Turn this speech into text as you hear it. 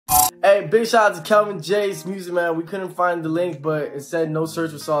Hey, big shout out to Kelvin J's music, man. We couldn't find the link, but it said no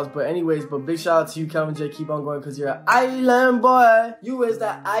search results. But anyways, big shout out to you, Kelvin J. Keep on going, because you're an island boy. You is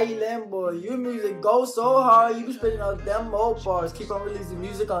that island boy. Your music goes so hard. You be spitting out them old bars. Keep on releasing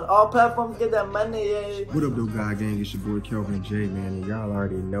music on all platforms. Get that money, yeah. What up, though, God Gang? It's your boy, Kelvin J, man. And y'all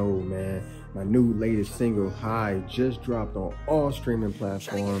already know, man. My new latest single, High, just dropped on all streaming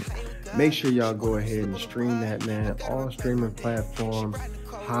platforms. Make sure y'all go ahead and stream that, man. All streaming platforms.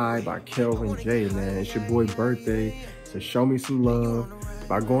 High by Kelvin J, man. It's your boy's birthday, so show me some love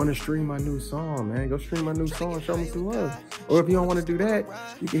by going to stream my new song, man. Go stream my new song, show me some love. Or if you don't want to do that,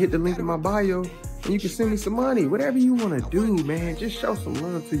 you can hit the link in my bio and you can send me some money. Whatever you want to do, man. Just show some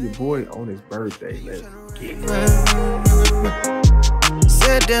love to your boy on his birthday. Let's get it.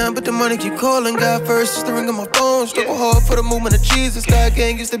 Sat down, but the money keep calling. God first, just the ring on my phone. Struggle hard for the movement of Jesus. God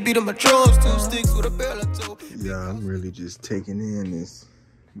gang used to beat on my drums. 2 sticks with a barrel of toe. Yeah, I'm really just taking in this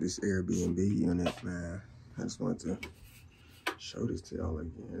Airbnb unit, man. I just wanted to show this to y'all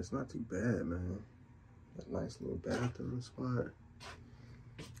again. It's not too bad, man. A nice little bathroom spot.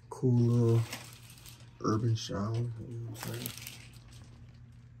 Cool little urban shower. You know what I'm saying?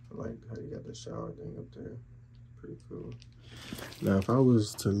 I like how you got the shower thing up there. Pretty cool. Now, if I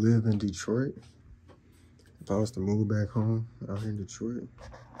was to live in Detroit, if I was to move back home out here in Detroit,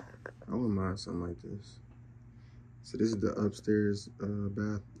 I wouldn't mind something like this. So this is the upstairs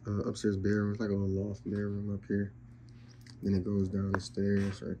upstairs bedroom. It's like a little loft bedroom up here. Then it goes down the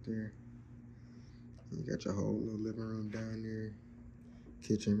stairs right there. And you got your whole little living room down there.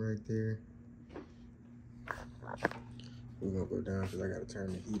 Kitchen right there. We're gonna go down because I gotta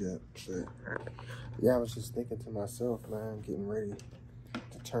turn the heat up. But yeah, I was just thinking to myself, man, I'm getting ready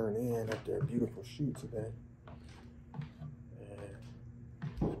to turn in after a beautiful shoot today. And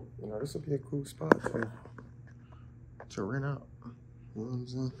you know, this will be a cool spot to rent out. You know what I'm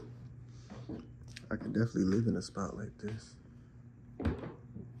saying? I could definitely live in a spot like this.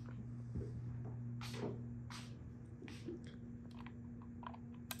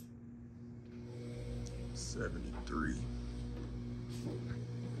 $73.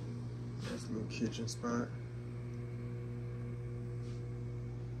 Nice little kitchen spot.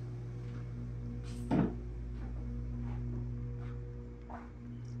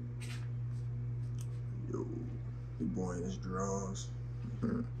 Yo, the boy in his drawers.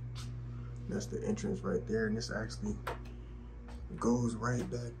 That's the entrance right there, and this actually goes right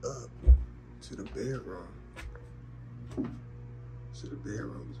back up to the bedroom. So the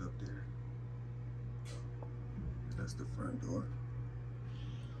bedroom is up there. That's the front door.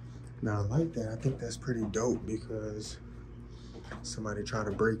 Now I like that. I think that's pretty dope because somebody try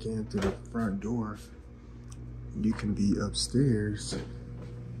to break in through the front door, you can be upstairs.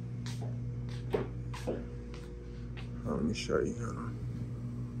 Let me show you. Hold on.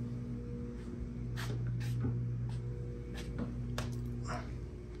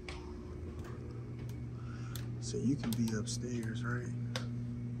 So you can be upstairs, right? I'm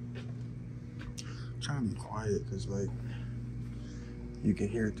trying to be quiet because, like, you can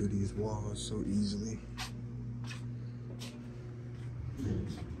hear through these walls so easily.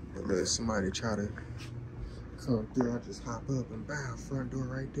 But if somebody try to come through, I just hop up and bow, front door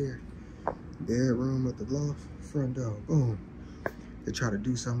right there. Bedroom at the loft, front door, boom. They try to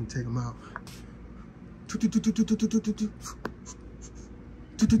do something, take them out.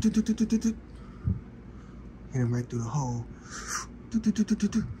 Hit him right through the hole.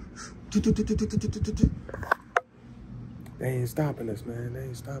 They ain't stopping us, man. They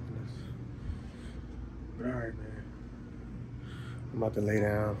ain't stopping us. But all right, man. I'm about to lay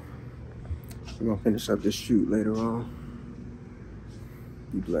down. We're gonna finish up this shoot later on.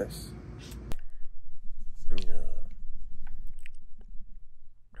 Be blessed. Yeah.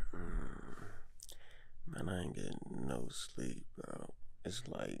 Man, I ain't getting no sleep, bro. It's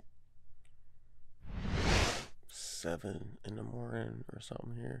like 7 in the morning or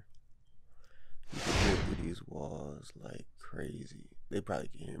something here. You can hear through these walls like crazy. They probably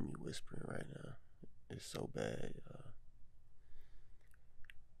can hear me whispering right now. It's so bad, y'all.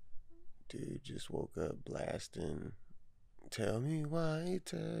 Dude just woke up blasting. Tell me why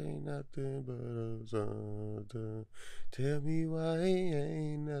it ain't nothing but a song. Tell me why it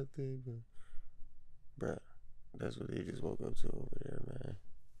ain't nothing but... Bruh, that's what they just woke up to over there, man.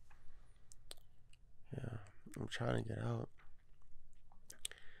 Yeah, I'm trying to get out.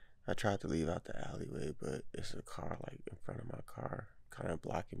 I tried to leave out the alleyway, but it's a car like in front of my car, kind of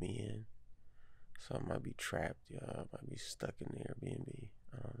blocking me in. So I might be trapped, y'all. I might be stuck in the Airbnb.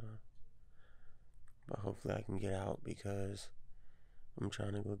 I don't know. But hopefully I can get out because I'm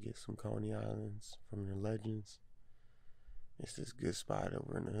trying to go get some Coney Islands from the Legends It's this good spot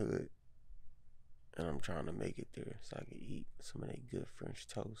over in the hood. And I'm trying to make it there so I can eat some of that good French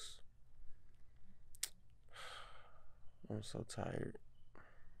toast. I'm so tired.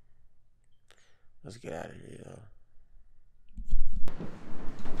 Let's get out of here, y'all.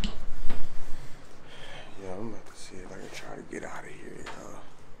 Yeah, I'm about to see if I can try to get out of here, y'all.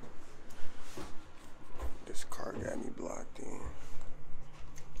 This car got me blocked in.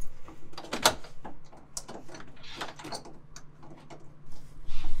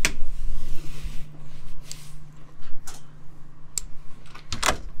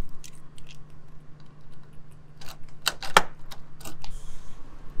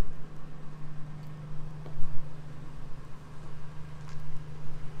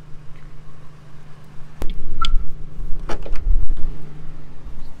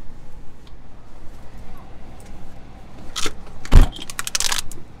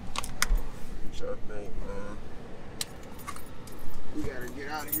 We gotta get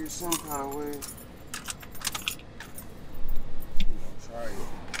out of here some kind of way. I'm trying.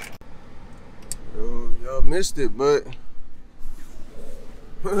 Yo, y'all missed it, but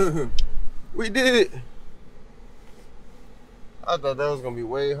we did it. I thought that was gonna be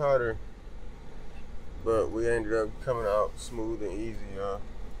way harder, but we ended up coming out smooth and easy, y'all.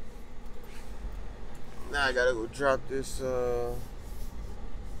 Now I gotta go drop this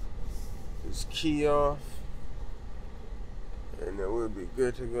this key off, and then we'll be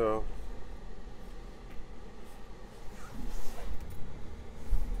good to go.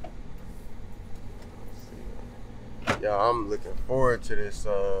 Y'all, I'm looking forward to this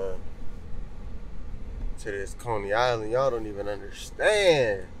Coney Island. Y'all don't even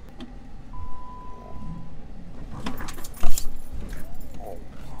understand.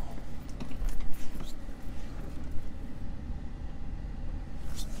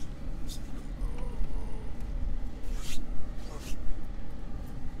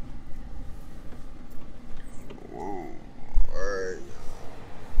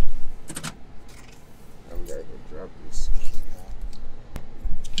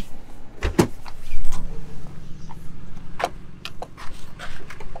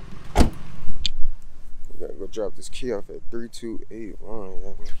 Drop this key off at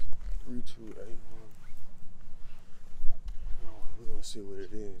 3281. 3281. Oh, we're gonna see what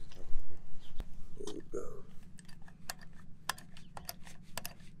it is. Here we go.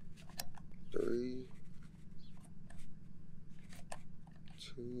 3,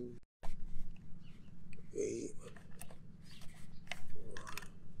 2, 8.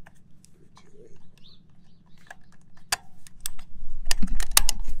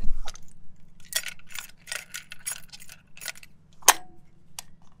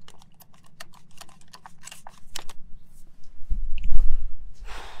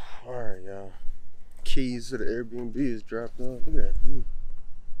 Alright, y'all. Keys to the Airbnb is dropped off. Look at that view.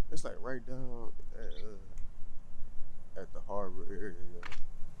 It's like right down at the harbor area, y'all.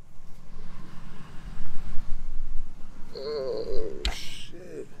 Oh,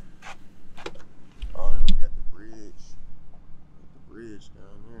 shit. Oh, we got the bridge. Got the bridge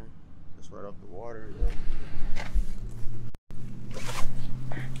down there. That's right off the water, y'all.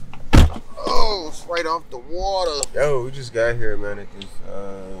 Oh, it's right off the water. Yo, we just got here, man, at this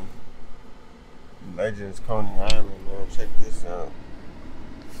Legends Coney Island, man. Check this out.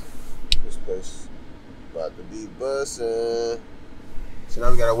 This place about to be bussin'. So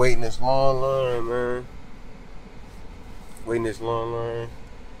now we gotta wait in this long line, man. Waiting this long line.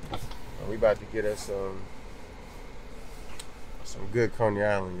 We about to get us some good Coney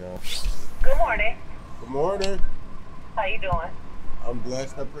Island, y'all. Good morning. Good morning. How you doing? I'm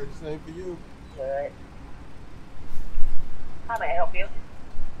blessed. I pray the same for you. Good. How may I help you?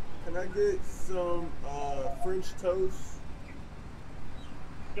 Can I get some French toast?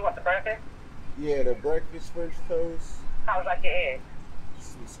 You want the breakfast? Yeah, the breakfast French toast. How would you like your eggs?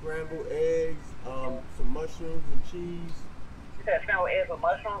 Some scrambled eggs, some mushrooms and cheese. You said scrambled eggs with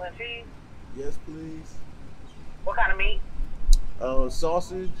mushrooms and cheese? Yes, please. What kind of meat?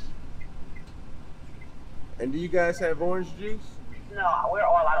 Sausage. And do you guys have orange juice? No, we're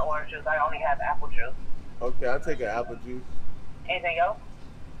all out of orange juice. I only have apple juice. Okay, I'll take an apple juice. Anything else?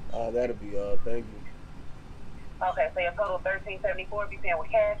 That'll be all. Thank you. Okay, so your total $13.74. If you're paying with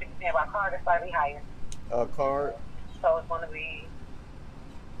cash, if you're paying by card, it's slightly higher. Card. So it's going to be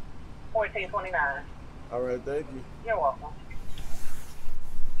 $14.29. All right, thank you. You're welcome.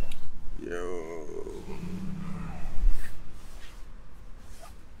 Yo.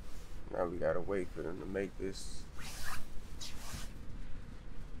 Now we gotta wait for them to make this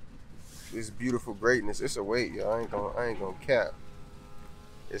beautiful greatness. It's a wait, y'all. I ain't gonna cap.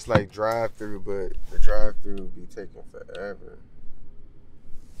 It's like drive-through, but the drive-through be taking forever.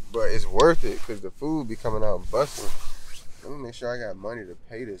 But it's worth it because the food be coming out busting. Let me make sure I got money to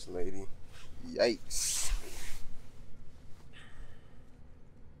pay this lady. Yikes.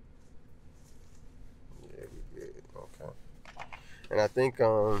 Yeah, we good. Okay. And I think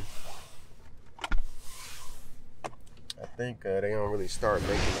they don't really start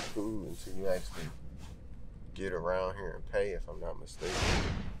making the food until you actually get around here and pay, if I'm not mistaken.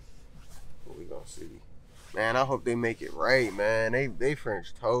 But we gonna see. Man, I hope they make it right, man. They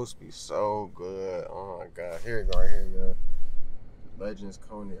French toast be so good. Oh my God. Here we go, right here, yo. Legends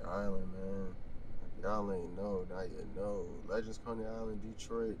Coney Island, man. If y'all ain't know, now you know. Legends Coney Island,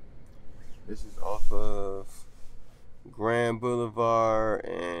 Detroit. This is off of Grand Boulevard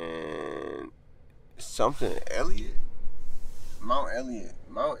and something Elliott. Mount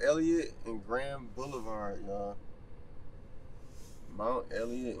Elliott and Grand Boulevard, y'all. Mount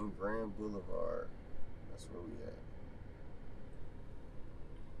Elliott and Grand Boulevard. That's where we at.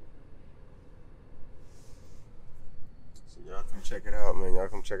 So y'all come check it out, man. Y'all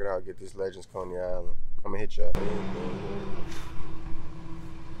come check it out. Get this Legends Coney Island. I'm gonna hit y'all.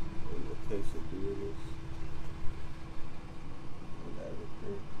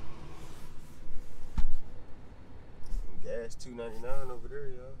 Gas $2.99 over there,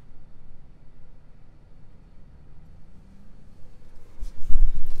 y'all.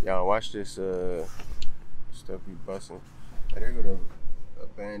 Y'all watch this stuff be busting. Hey, they go to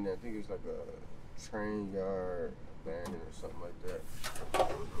abandoned. I think it's like a train yard abandoned or something like that.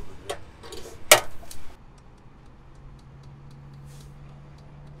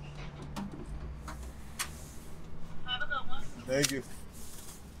 Have a good one. Thank you.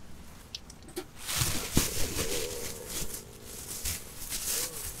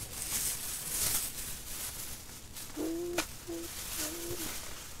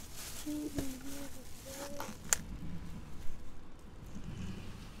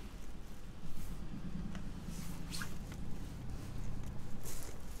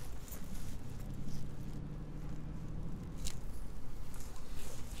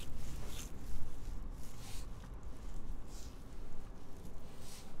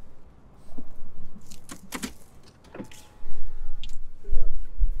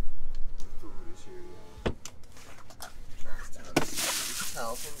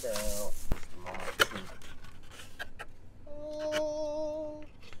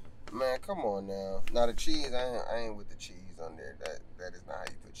 Man, come on now. Now the cheese, I ain't with the cheese on there. That is not how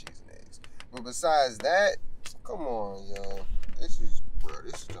you put cheese in eggs. But besides that, come on, yo. This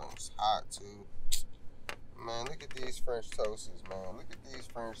joint's hot too. Man, look at these French toasts, man. Look at these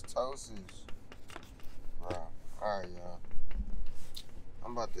French toasts. Bro. Alright, y'all.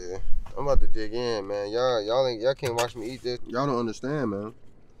 I'm about to dig in, man. Y'all can't watch me eat this. Y'all don't understand, man.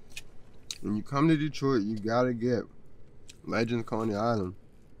 When you come to Detroit, you gotta get Legends Coney Island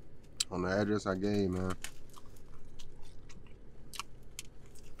on the address I gave, man.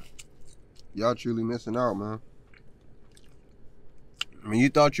 Y'all truly missing out, man. I mean, you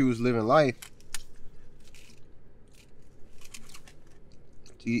thought you was living life.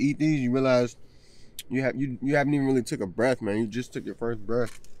 So you eat these, you realize you haven't even really took a breath, man. You just took your first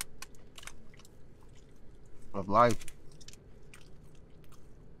breath of life.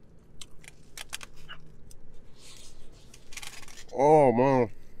 Oh man,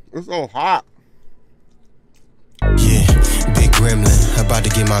 it's so hot. Yeah, big gremlin, about to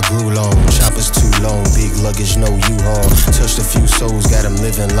get my groove on. Choppers too long, big luggage, no U-Haul. Touched a few souls, got them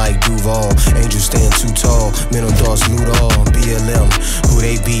living like Duval. Angels staying too tall, mental thoughts loot all. BLM, who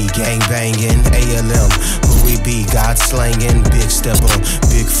they be, gang banging. ALM, who we be, God slanging. Big stepper,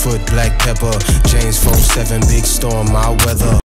 Bigfoot, black pepper. James 47, big storm, my weather.